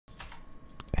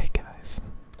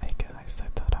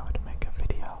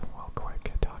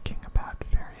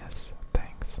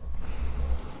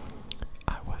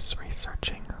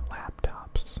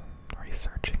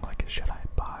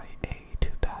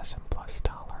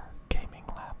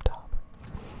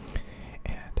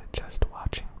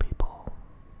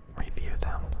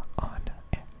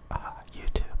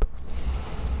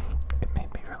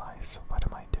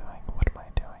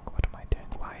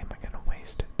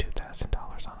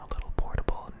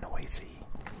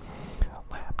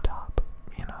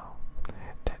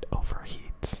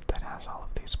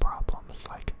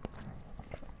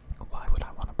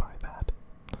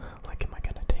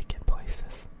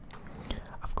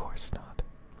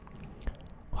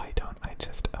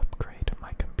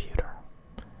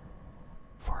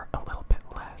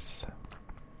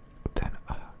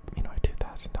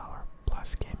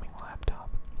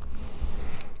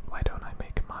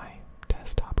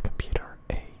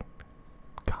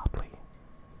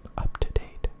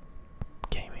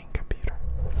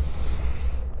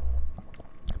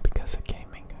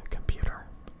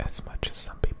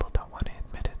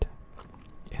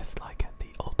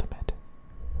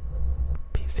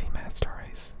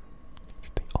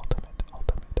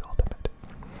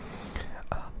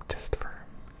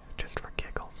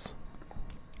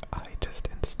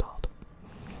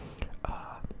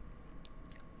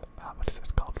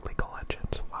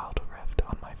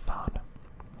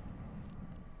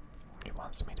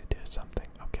wants me to do something,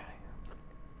 okay?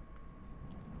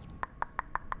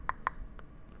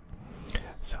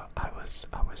 So I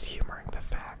was humoring the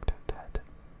fact that,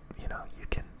 you know, you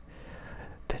can,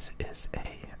 this is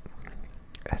a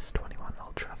S21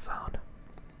 Ultra phone,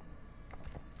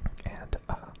 and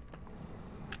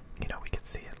you know, we can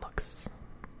see it looks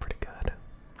pretty good.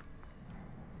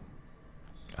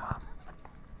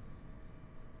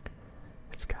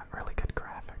 It's got really good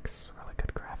graphics, really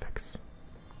good graphics.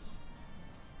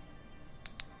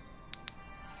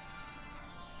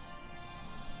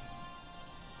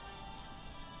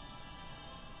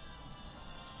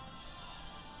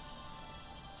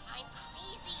 I'm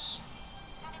crazy.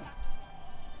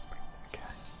 Okay.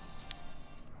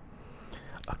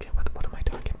 Okay, what am I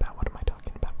talking about? What am I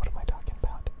talking about? What am I talking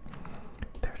about?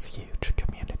 There's huge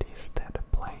communities that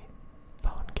play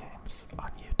phone games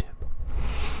on YouTube.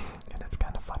 And it's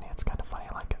kind of funny. It's kind of funny,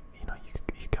 like, you know,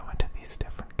 you go into these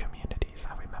different communities.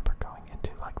 I remember going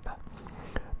into like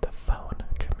the phone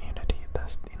community.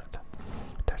 You know,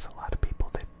 there's a lot of people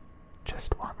that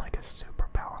just want like a super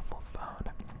powerful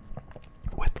phone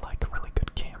with like really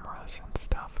good cameras and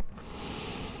stuff.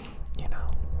 You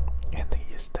know, and they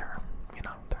use their, you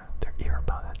know, their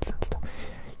earbuds and stuff.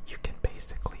 You can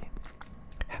basically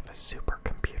have a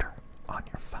supercomputer on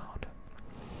your phone,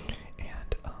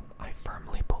 and I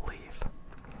firmly believe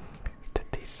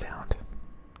that these sound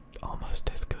almost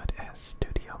as good as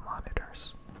studio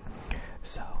monitors.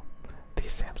 So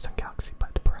these Samsung Galaxy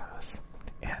Buds Pros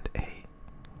and a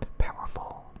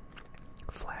powerful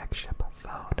flagship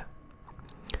phone,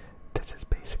 this is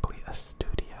basically a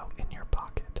studio in your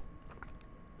pocket.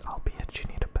 Albeit you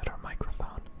need a better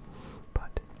microphone,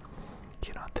 but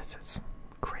you know, this is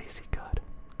crazy good,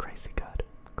 crazy good,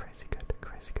 crazy good,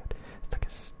 crazy good. It's like a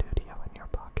studio in your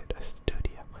pocket, a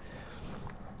studio,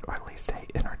 or at least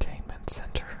a entertainment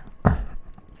center.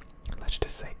 Let's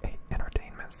just say a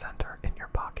entertainment center in your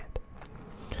pocket.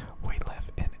 We live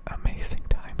in amazing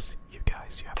times, you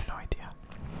guys. You have no idea.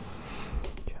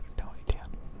 You have no idea.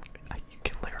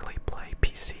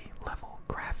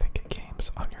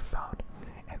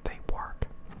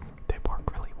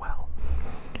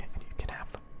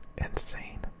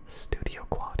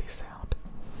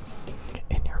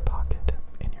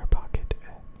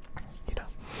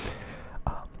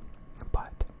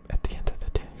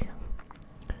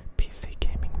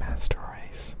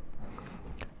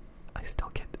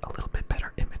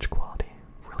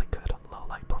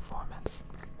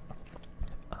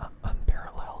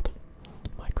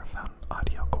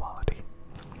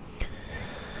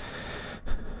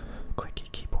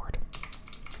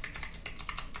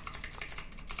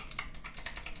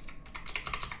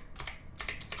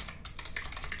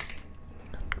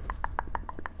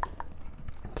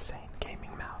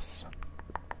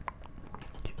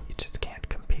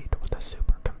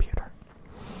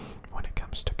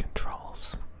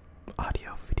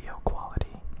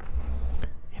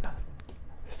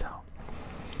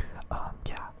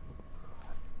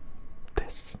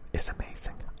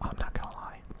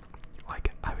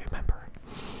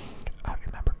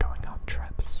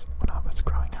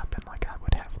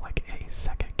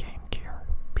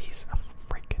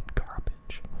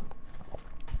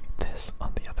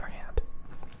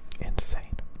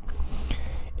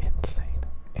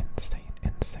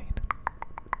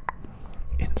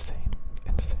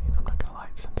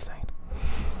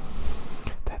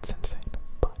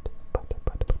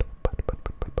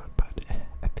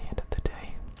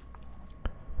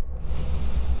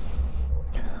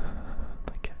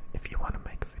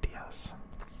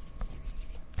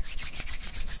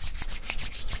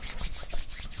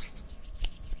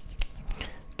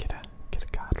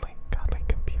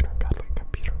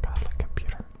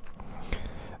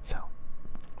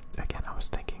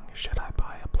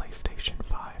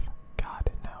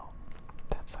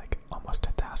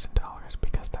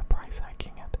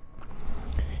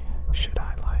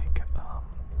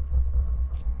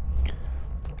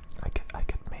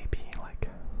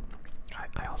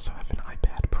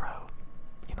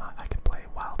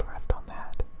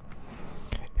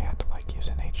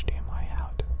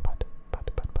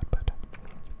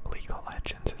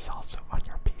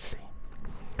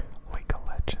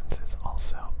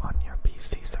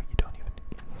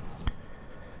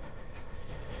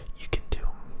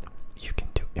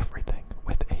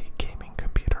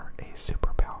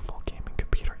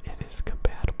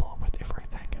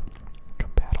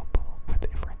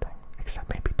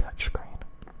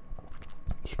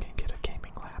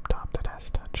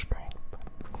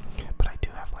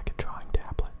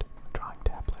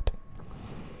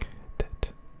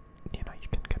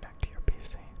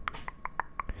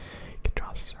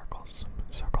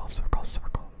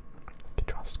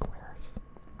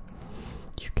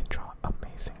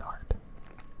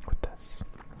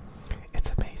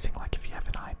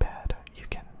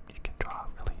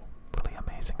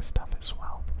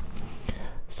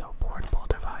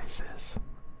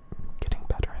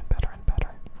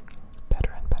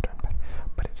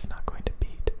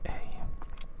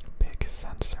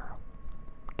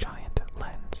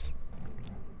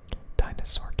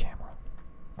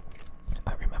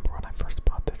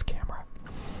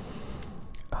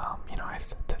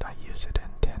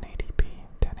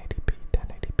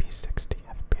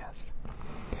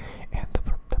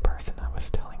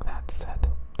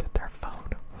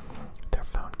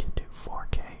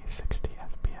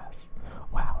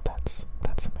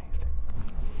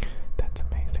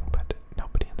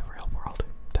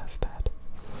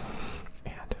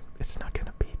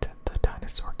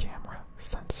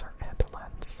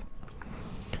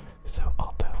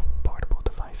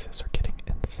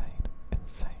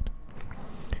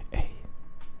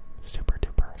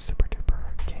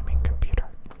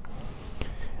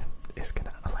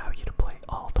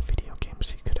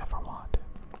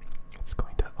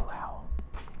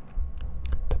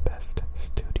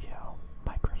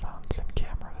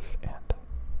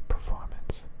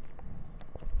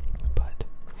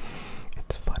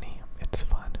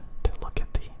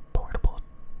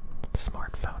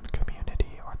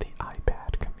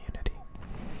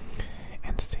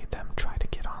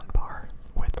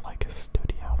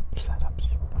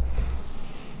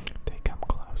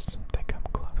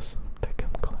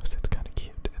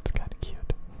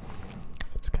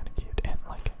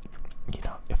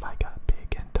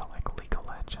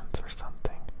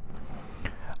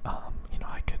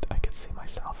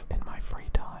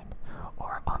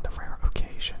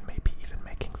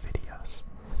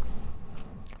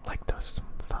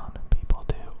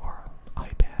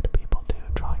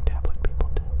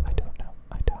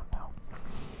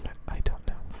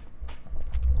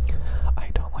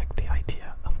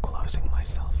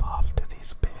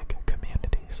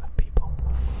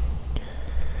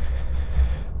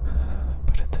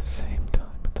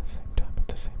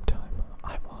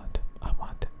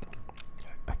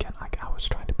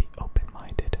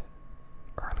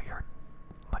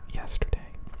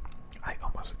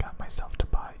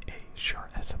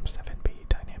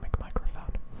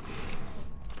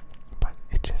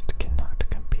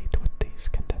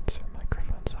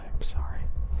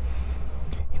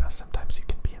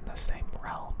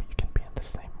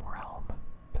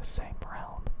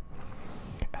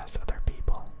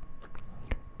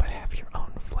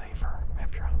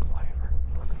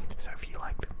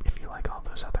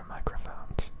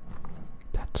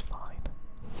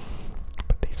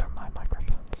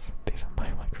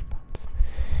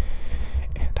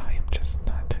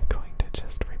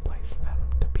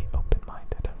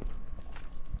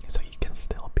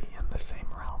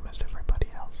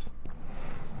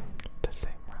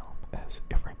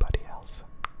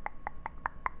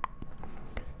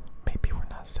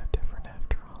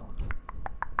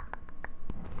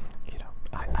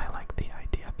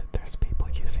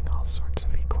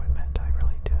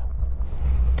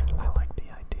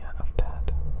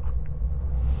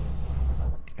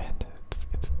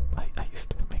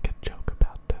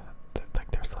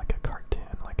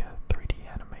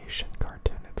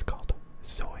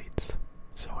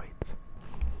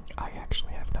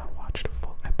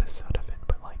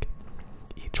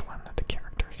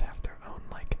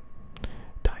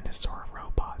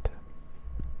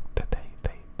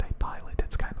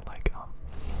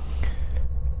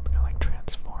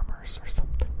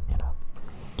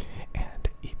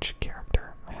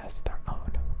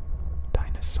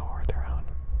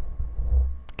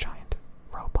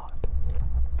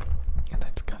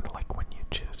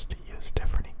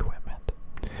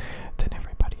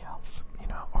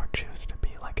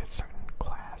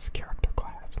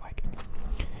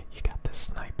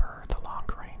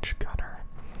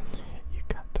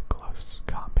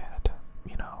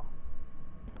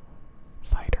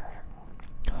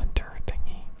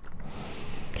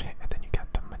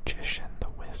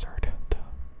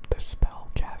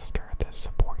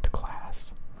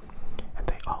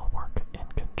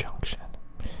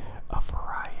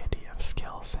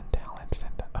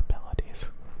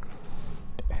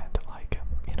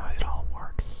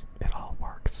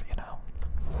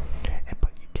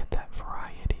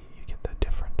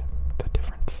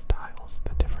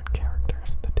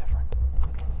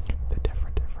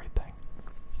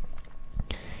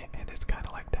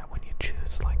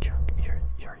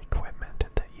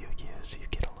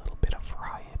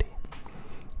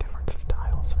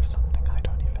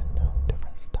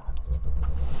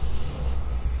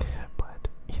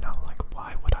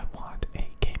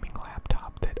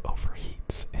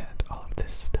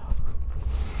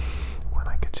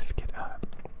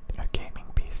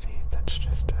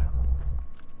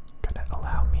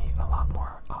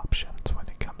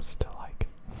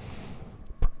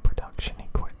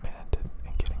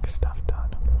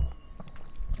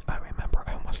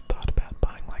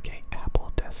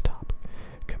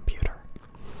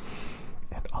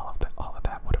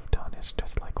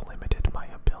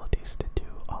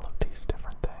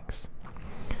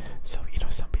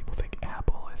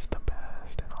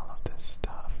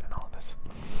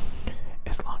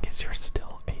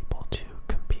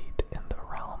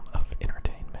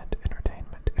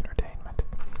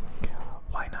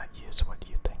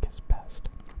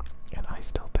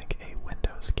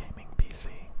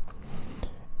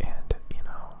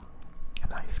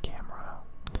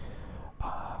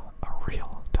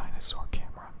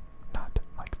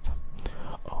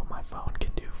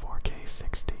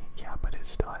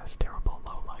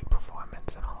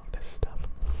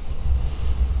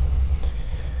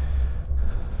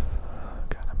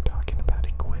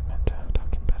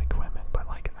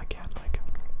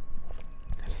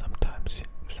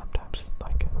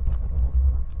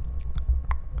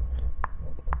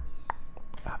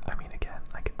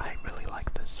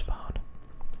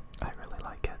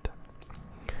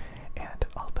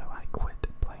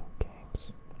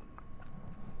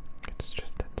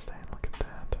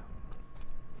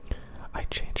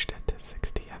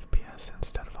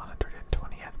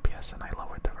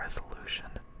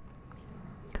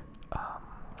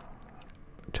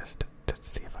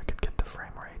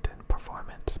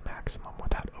 maximum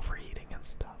without overheating and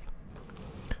stuff.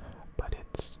 But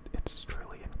it's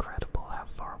truly incredible how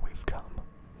far we've come.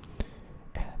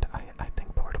 And I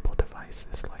think portable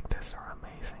devices like this are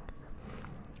amazing.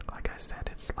 Like I said,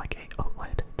 it's like a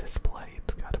OLED display.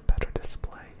 It's got a